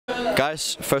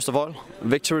Guys, first of all,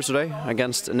 victory today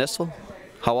against Næstved.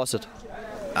 How was it?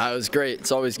 It was great.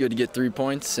 It's always good to get 3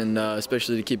 points, and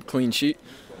especially to keep a clean sheet.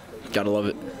 Gotta love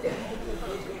it.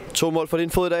 2 mål for din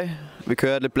fod i dag. Vi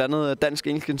kører et lidt blandet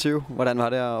dansk-engelsk interview. Hvordan var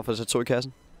det at få sat 2 i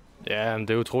kassen? Ja, det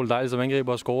er utroligt dejligt som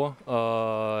angriber at score,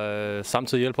 og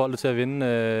samtidig hjælpe holdet til at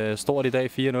vinde stort i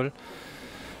dag 4-0.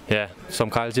 Ja,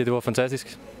 som Kyle siger, det var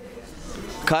fantastisk.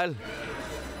 Kyle,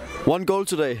 1 goal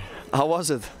today. How was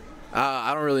it?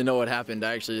 I don't really know what happened.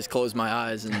 I actually just closed my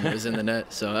eyes and it was in the net.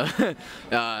 So,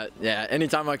 yeah,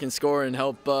 anytime I can score and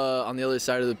help on the other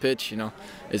side of the pitch,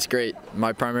 it's great.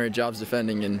 My primary job's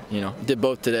defending, and did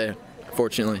both today,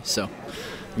 fortunately. So,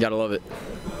 you gotta love it.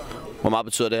 Hvor meget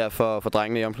betyder det her for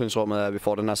drengene i omklædningsrummet, at vi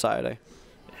får den her sejr i dag?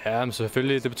 Ja, men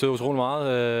selvfølgelig, det betyder utrolig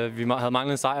meget. Vi havde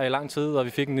manglet en sejr i lang tid, og vi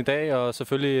fik den i dag, og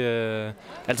selvfølgelig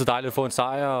altid dejligt at få en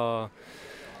sejr.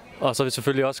 Og så er vi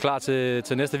selvfølgelig også klar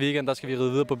til næste weekend. Der skal vi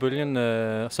ride videre på bølgen,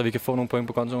 så vi kan få nogle point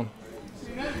på kontoen.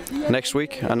 Next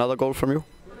week, another goal from you?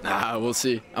 We'll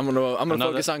see. I'm gonna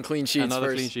focus on clean sheets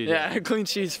first. Clean sheet, yeah, clean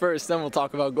sheets first, then we'll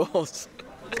talk about goals.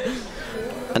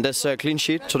 And this clean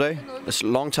sheet today, it's a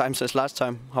long time since last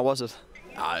time. How was it?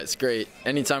 It's great.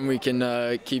 Anytime we can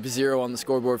keep a 0 on the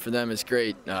scoreboard for them, it's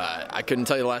great. I couldn't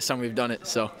tell you the last time we've done it,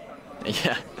 so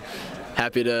yeah,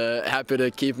 happy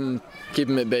to keep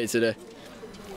them at bay today.